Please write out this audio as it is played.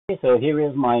So here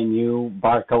is my new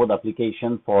barcode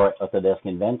application for Autodesk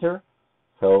Inventor.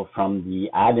 So from the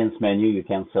add-ins menu, you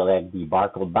can select the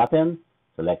barcode button,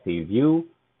 select the view,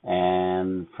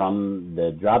 and from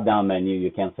the drop-down menu,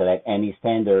 you can select any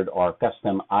standard or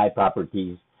custom eye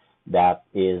properties that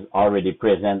is already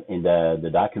present in the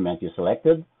document you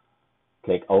selected.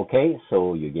 Click OK,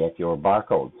 so you get your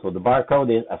barcode. So the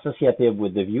barcode is associative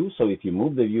with the view, so if you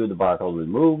move the view, the barcode will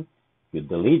move. If you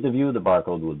delete the view, the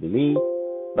barcode will delete.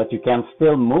 But you can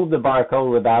still move the barcode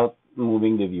without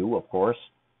moving the view, of course,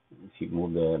 if you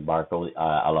move the barcode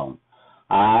alone.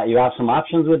 You have some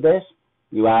options with this.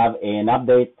 You have an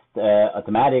update,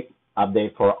 automatic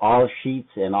update for all sheets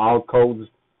and all codes,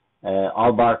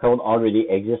 all barcode already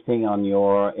existing on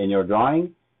in your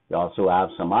drawing. You also have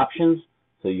some options,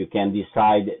 so you can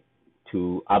decide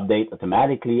to update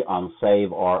automatically on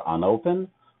save or on open,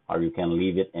 or you can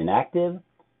leave it inactive.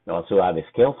 You also have a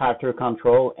scale factor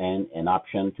control and an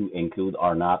option to include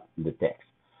or not the text.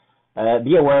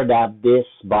 Be aware that this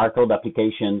barcode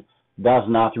application does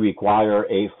not require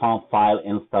a font file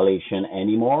installation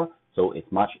anymore, so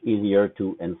it's much easier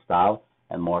to install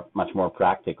and much more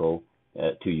practical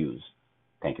to use.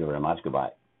 Thank you very much.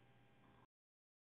 Goodbye.